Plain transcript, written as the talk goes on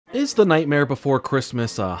Is The Nightmare Before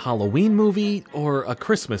Christmas a Halloween movie or a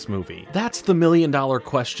Christmas movie? That's the million-dollar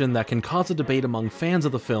question that can cause a debate among fans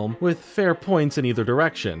of the film, with fair points in either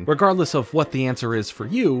direction. Regardless of what the answer is for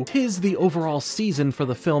you, 'tis the overall season for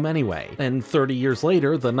the film anyway. And 30 years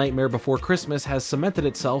later, The Nightmare Before Christmas has cemented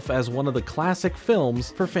itself as one of the classic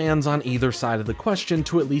films for fans on either side of the question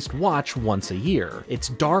to at least watch once a year. It's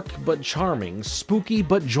dark but charming, spooky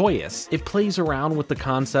but joyous. It plays around with the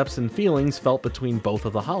concepts and feelings felt between both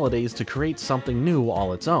of the holidays to create something new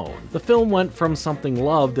all its own. The film went from something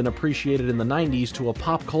loved and appreciated in the 90s to a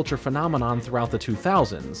pop culture phenomenon throughout the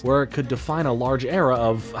 2000s, where it could define a large era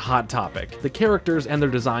of hot topic. The characters and their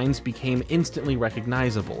designs became instantly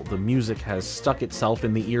recognizable, the music has stuck itself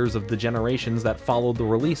in the ears of the generations that followed the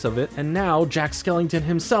release of it, and now Jack Skellington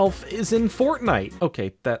himself is in Fortnite.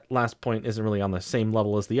 Okay, that last point isn't really on the same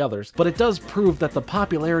level as the others, but it does prove that the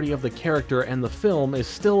popularity of the character and the film is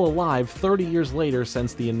still alive 30 years later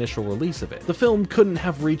since the initial release of it. The film couldn't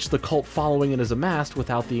have reached the cult following it has amassed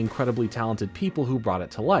without the incredibly talented people who brought it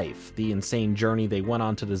to life. The insane journey they went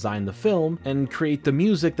on to design the film and create the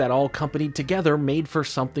music that all companied together made for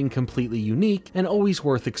something completely unique and always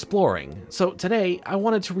worth exploring. So today, I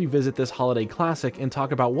wanted to revisit this holiday classic and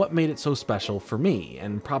talk about what made it so special for me,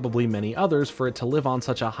 and probably many others for it to live on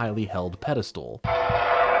such a highly held pedestal.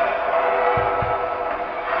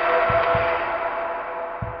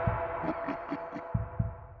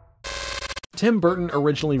 Tim Burton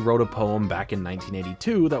originally wrote a poem back in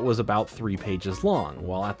 1982 that was about 3 pages long,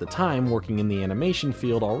 while at the time working in the animation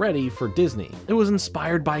field already for Disney. It was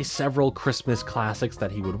inspired by several Christmas classics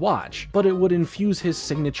that he would watch, but it would infuse his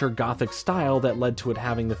signature gothic style that led to it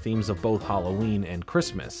having the themes of both Halloween and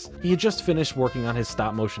Christmas. He had just finished working on his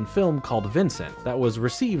stop-motion film called Vincent that was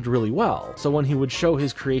received really well, so when he would show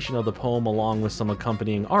his creation of the poem along with some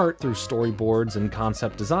accompanying art through storyboards and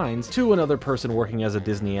concept designs to another person working as a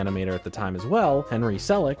Disney animator at the time as well, Henry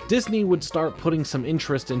Selick, Disney would start putting some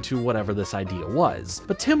interest into whatever this idea was.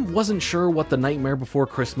 But Tim wasn't sure what The Nightmare Before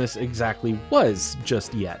Christmas exactly was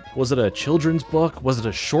just yet. Was it a children's book? Was it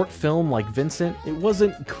a short film like Vincent? It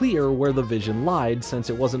wasn't clear where the vision lied since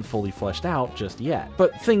it wasn't fully fleshed out just yet.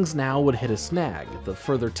 But things now would hit a snag. The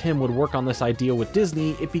further Tim would work on this idea with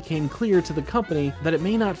Disney, it became clear to the company that it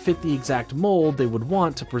may not fit the exact mold they would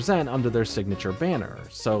want to present under their signature banner.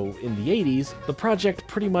 So in the 80s, the project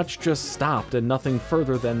pretty much just stopped and nothing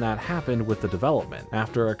further than that happened with the development.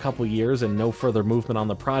 After a couple years and no further movement on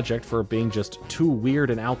the project for it being just too weird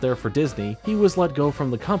and out there for Disney, he was let go from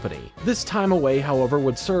the company. This time away, however,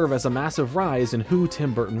 would serve as a massive rise in who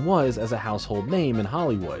Tim Burton was as a household name in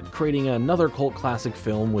Hollywood, creating another cult classic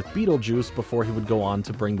film with Beetlejuice before he would go on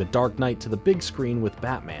to bring The Dark Knight to the big screen with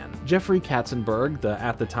Batman. Jeffrey Katzenberg, the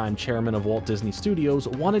at the time chairman of Walt Disney Studios,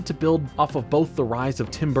 wanted to build off of both the rise of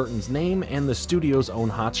Tim Burton's name and the studio's own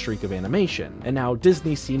hot streak of animation, and now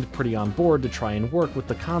Disney seemed pretty on board to try and work with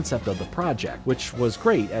the concept of the project, which was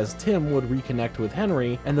great as Tim would reconnect with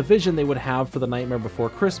Henry, and the vision they would have for The Nightmare Before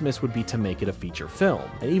Christmas would be to make it a feature film.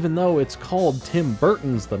 And even though it's called Tim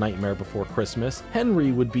Burton's The Nightmare Before Christmas,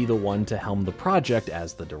 Henry would be the one to helm the project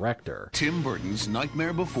as the director. Tim Burton's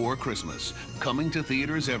Nightmare Before Christmas, coming to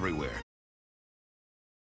theaters everywhere.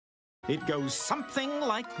 It goes something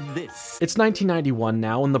like this. It's 1991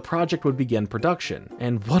 now, and the project would begin production.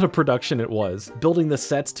 And what a production it was. Building the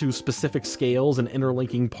sets to specific scales and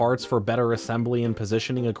interlinking parts for better assembly and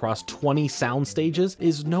positioning across 20 sound stages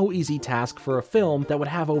is no easy task for a film that would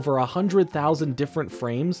have over 100,000 different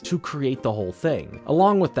frames to create the whole thing.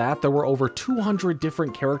 Along with that, there were over 200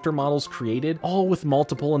 different character models created, all with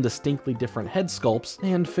multiple and distinctly different head sculpts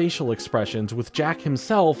and facial expressions, with Jack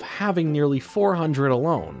himself having nearly 400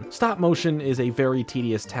 alone. Stop motion is a very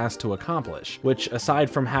tedious task to accomplish, which, aside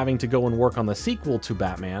from having to go and work on the sequel to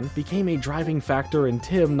Batman, became a driving factor in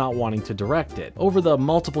Tim not wanting to direct it. Over the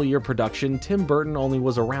multiple-year production, Tim Burton only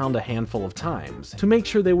was around a handful of times. To make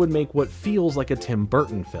sure they would make what feels like a Tim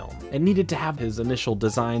Burton film, it needed to have his initial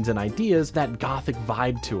designs and ideas that gothic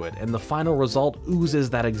vibe to it, and the final result oozes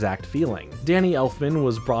that exact feeling. Danny Elfman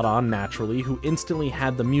was brought on naturally, who instantly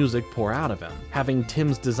had the music pour out of him, having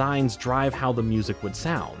Tim's designs drive how the music would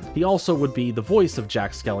sound. He also would be the voice of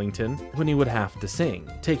Jack Skellington when he would have to sing,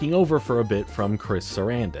 taking over for a bit from Chris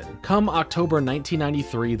Sarandon. Come October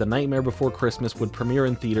 1993, The Nightmare Before Christmas would premiere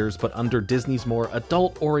in theaters, but under Disney's more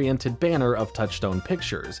adult-oriented banner of Touchstone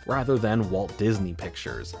Pictures, rather than Walt Disney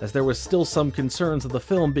Pictures, as there was still some concerns of the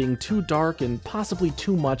film being too dark and possibly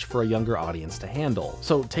too much for a younger audience to handle.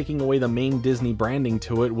 So taking away the main Disney branding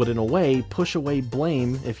to it would in a way push away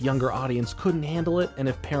blame if younger audience couldn't handle it and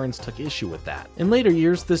if parents took issue with that. In later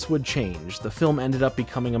years, this would change. The film ended up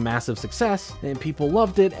becoming a massive success, and people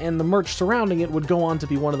loved it, and the merch surrounding it would go on to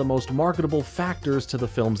be one of the most marketable factors to the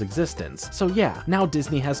film's existence. So yeah, now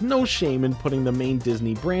Disney has no shame in putting the main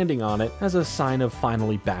Disney branding on it as a sign of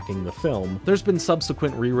finally backing the film. There's been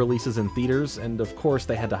subsequent re-releases in theaters, and of course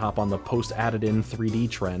they had to hop on the post-added-in 3D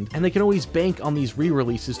trend, and they can always bank on these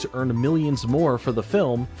re-releases to earn millions more for the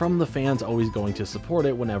film from the fans always going to support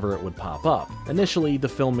it whenever it would pop up. Initially, the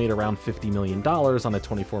film made around $50 million on a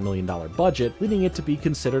 $24 million budget, leading it to be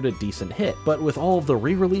considered a decent hit, but with all of the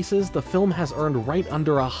re-releases, the film has earned right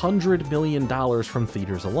under $100 million from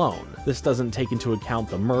theaters alone. This doesn't take into account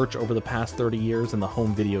the merch over the past 30 years and the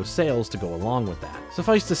home video sales to go along with that.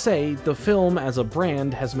 Suffice to say, the film as a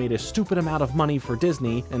brand has made a stupid amount of money for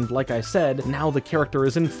Disney, and like I said, now the character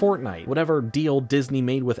is in Fortnite. Whatever deal Disney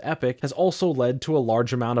made with Epic has also led to a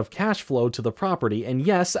large amount of cash flow to the property, and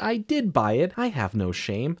yes, I did buy it. I have no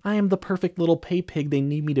shame. I am the perfect little pay pig they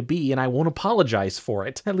need me to be, and I won't apologize for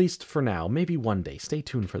it. At least for now. Maybe one day. Stay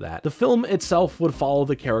tuned for that. The film itself would follow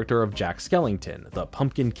the character of Jack Skellington, the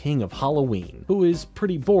Pumpkin King of Halloween, who is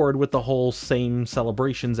pretty bored with the whole same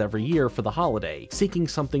celebrations every year for the holiday, seeking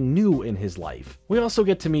something new in his life. We also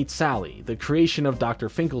get to meet Sally, the creation of Dr.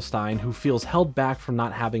 Finkelstein, who feels held back from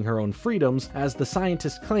not having her own freedoms, as the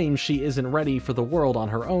scientist claims she isn't ready for the world on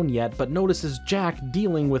her own yet, but notices Jack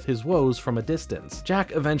dealing with his woes from a distance.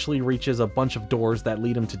 Jack eventually reaches a bunch of doors that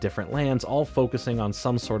lead him to different lands, all focusing on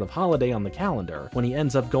some sort of holiday on the calendar, when he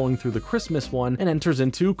ends up going through the Christmas one and enters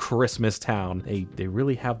into Christmas Town. They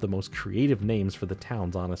really have the most creative names for the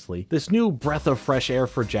towns, honestly. This new breath of fresh air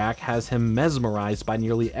for Jack has him mesmerized by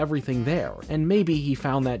nearly everything there, and maybe he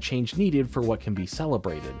found that change needed for what can be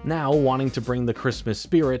celebrated, now wanting to bring the Christmas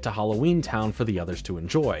spirit to Halloween Town for the others to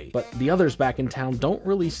enjoy. But the others back in town don't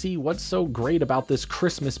really see what's so great about this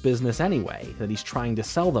Christmas business anyway, that he's trying to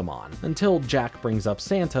sell them on, until Jack brings up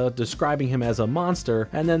Santa, describing him as a monster,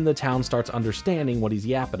 and then the town starts understanding what he's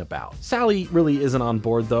yapping about. Sally really isn't on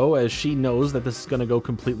board though, as she knows that this is gonna go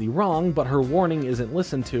completely wrong, but her warning isn't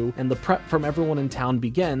listened to, and the prep from everyone in town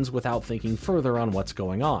begins without thinking further on what's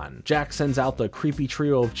going on. Jack sends out the creepy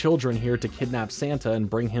trio of children here to kidnap Santa and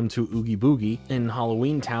bring him to Oogie Boogie in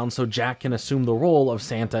Halloween Town so Jack can assume the role of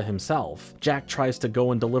Santa himself. Jack tries to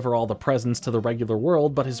go and deliver all the presents to the regular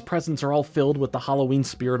world, but his presents are all filled with the Halloween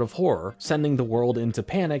spirit of horror, sending the world into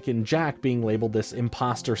panic, and Jack being labeled this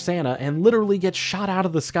imposter Santa and literally gets shot out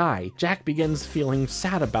of the sky. Jack begins feeling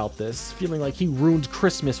sad about this, feeling like he ruined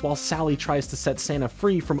Christmas while Sally tries to set Santa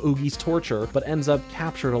free from Oogie's torture, but ends up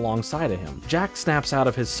captured alongside of him. Jack snaps out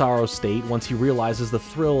of his sorrow state once he realizes the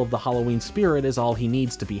thrill of the Halloween spirit is all he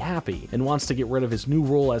needs to be happy, and wants to get rid of his new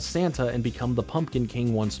role as Santa and become the Pumpkin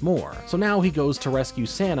King once more. So now he goes to rescue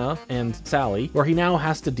Santa and Sally, where he now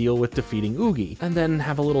has to deal with defeating Oogie, and then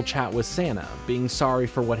have a little chat with Santa, being sorry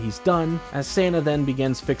for what he's done, as Santa then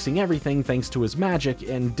begins fixing everything thanks to his magic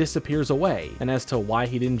and disappears away. And as to why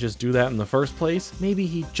he didn't just do that in the first place, maybe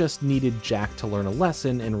he just needed Jack to learn a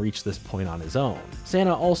lesson and reach this point on his own.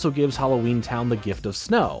 Santa also gives Halloween Town the gift of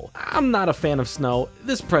snow. I'm not a fan of snow.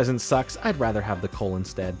 This present sucks. I'd rather have the coal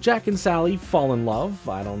instead. Jack and Sally fall in love.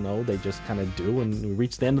 I don't know, they just kind of do, and we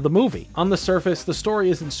reach the end of the movie. On the surface, the story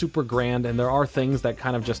isn't super grand, and there are things that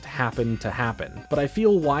kind of just happen to happen. But I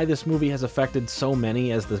feel why this movie has affected so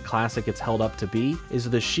many as the classic it's held up to be is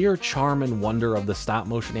the sheer charm and wonder of the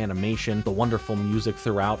stop-motion animation, the wonderful music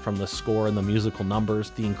throughout from the score and the musical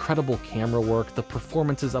numbers, the incredible camera work, the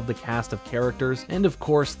performances of the cast of characters, and of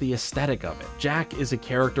course the aesthetic of it. Jack is a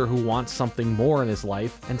character who wants something more in his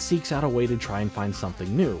life and seeks out a way to try and find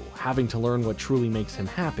something new, having to learn what truly makes him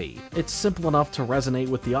happy. It's simple enough to resonate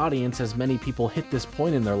with the audience, as many people hit this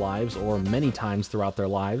point in their lives, or many times throughout their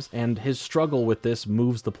lives, and his struggle with this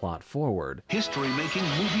moves the plot forward. History-making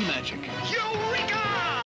movie magic.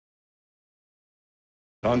 Eureka!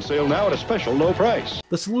 On sale now at a special low price.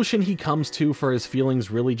 The solution he comes to for his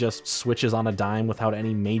feelings really just switches on a dime without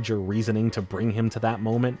any major reasoning to bring him to that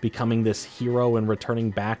moment, becoming this hero and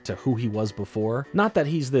returning back to who he was before. Not that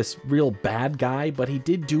he's this real bad guy, but he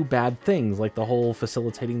did do bad things, like the whole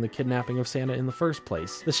facilitating the kidnapping of Santa in the first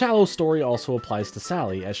place. The shallow story also applies to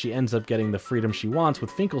Sally, as she ends up getting the freedom she wants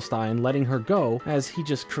with Finkelstein letting her go, as he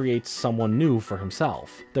just creates someone new for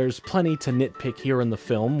himself. There's plenty to nitpick here in the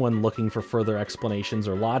film when looking for further explanations or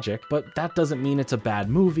or logic, but that doesn't mean it's a bad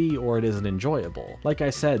movie or it isn't enjoyable. Like I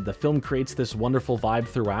said, the film creates this wonderful vibe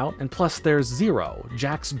throughout, and plus there's Zero,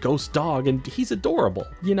 Jack's ghost dog, and he's adorable,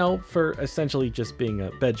 you know, for essentially just being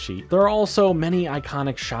a bedsheet. There are also many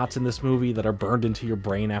iconic shots in this movie that are burned into your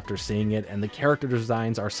brain after seeing it, and the character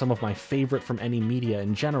designs are some of my favorite from any media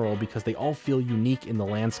in general because they all feel unique in the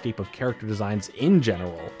landscape of character designs in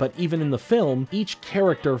general. But even in the film, each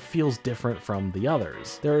character feels different from the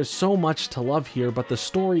others. There is so much to love here, but the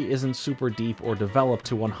story isn't super deep or developed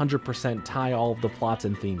to 100% tie all of the plots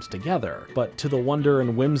and themes together. But to the wonder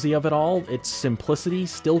and whimsy of it all, its simplicity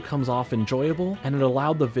still comes off enjoyable, and it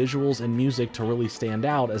allowed the visuals and music to really stand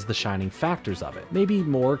out as the shining factors of it. Maybe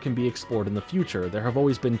more can be explored in the future. There have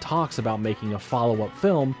always been talks about making a follow-up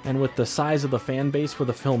film, and with the size of the fan base for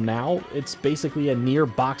the film now, it's basically a near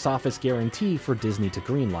box office guarantee for Disney to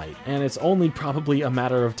greenlight. And it's only probably a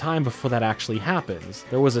matter of time before that actually happens.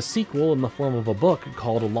 There was a sequel in the form of a book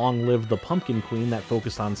called Long Live the Pumpkin Queen that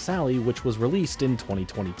focused on Sally, which was released in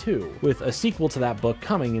 2022, with a sequel to that book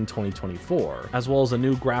coming in 2024, as well as a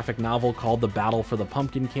new graphic novel called The Battle for the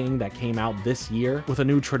Pumpkin King that came out this year, with a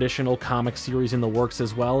new traditional comic series in the works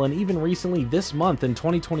as well. And even recently this month in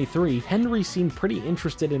 2023, Henry seemed pretty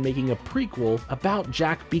interested in making a prequel about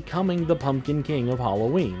Jack becoming the Pumpkin King of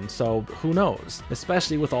Halloween, so who knows,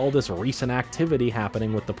 especially with all this recent activity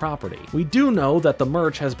happening with the property. We do know that the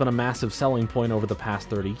merch has been a massive selling point over the past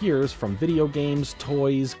 30 years, from video games,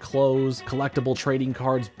 toys, clothes, collectible trading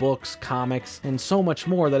cards, books, comics, and so much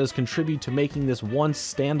more that has contributed to making this once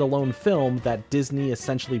standalone film that Disney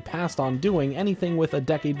essentially passed on doing anything with a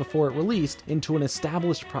decade before it released into an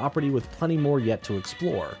established property with plenty more yet to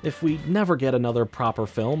explore. If we never get another proper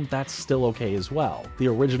film, that's still okay as well. The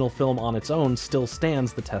original film on its own still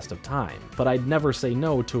stands the test of time, but I'd never say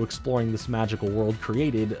no to exploring this magical world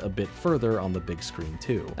created a bit further on the big screen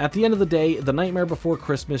too. At the end of the day, The Nightmare Before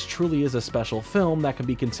Christmas truly is a special film that can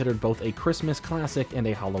be considered both a Christmas classic and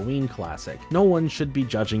a Halloween classic. No one should be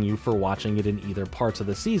judging you for watching it in either parts of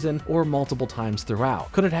the season or multiple times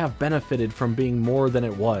throughout. Could it have benefited from being more than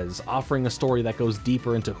it was, offering a story that goes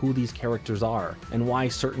deeper into who these characters are and why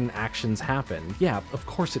certain actions happen? Yeah, of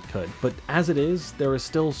course it could, but as it is, there is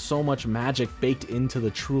still so much magic baked into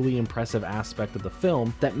the truly impressive aspect of the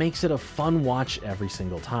film that makes it a fun watch every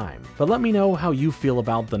single time. But let me know how you feel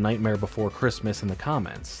about The Nightmare Before Christmas in the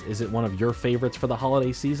comments. Is it one of your favorites for the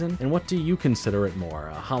holiday season? And what do you consider it more,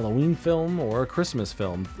 a Halloween film or a Christmas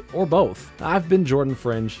film? Or both? I've been Jordan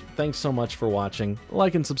Fringe. Thanks so much for watching.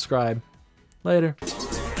 Like and subscribe. Later.